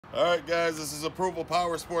All right, guys, this is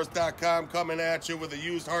ApprovalPowersports.com coming at you with a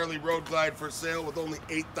used Harley Road Glide for sale with only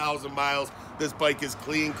 8,000 miles. This bike is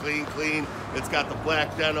clean, clean, clean. It's got the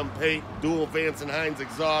black denim paint, dual Vance and Hines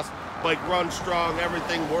exhaust. Bike runs strong,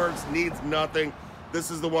 everything works, needs nothing.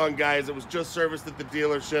 This is the one, guys. It was just serviced at the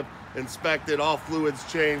dealership, inspected, all fluids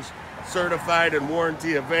changed, certified and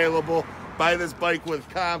warranty available. Buy this bike with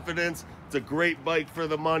confidence. It's a great bike for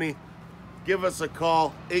the money. Give us a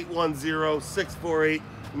call,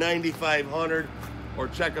 810-648-9500, or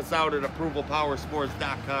check us out at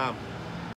ApprovalPowersports.com.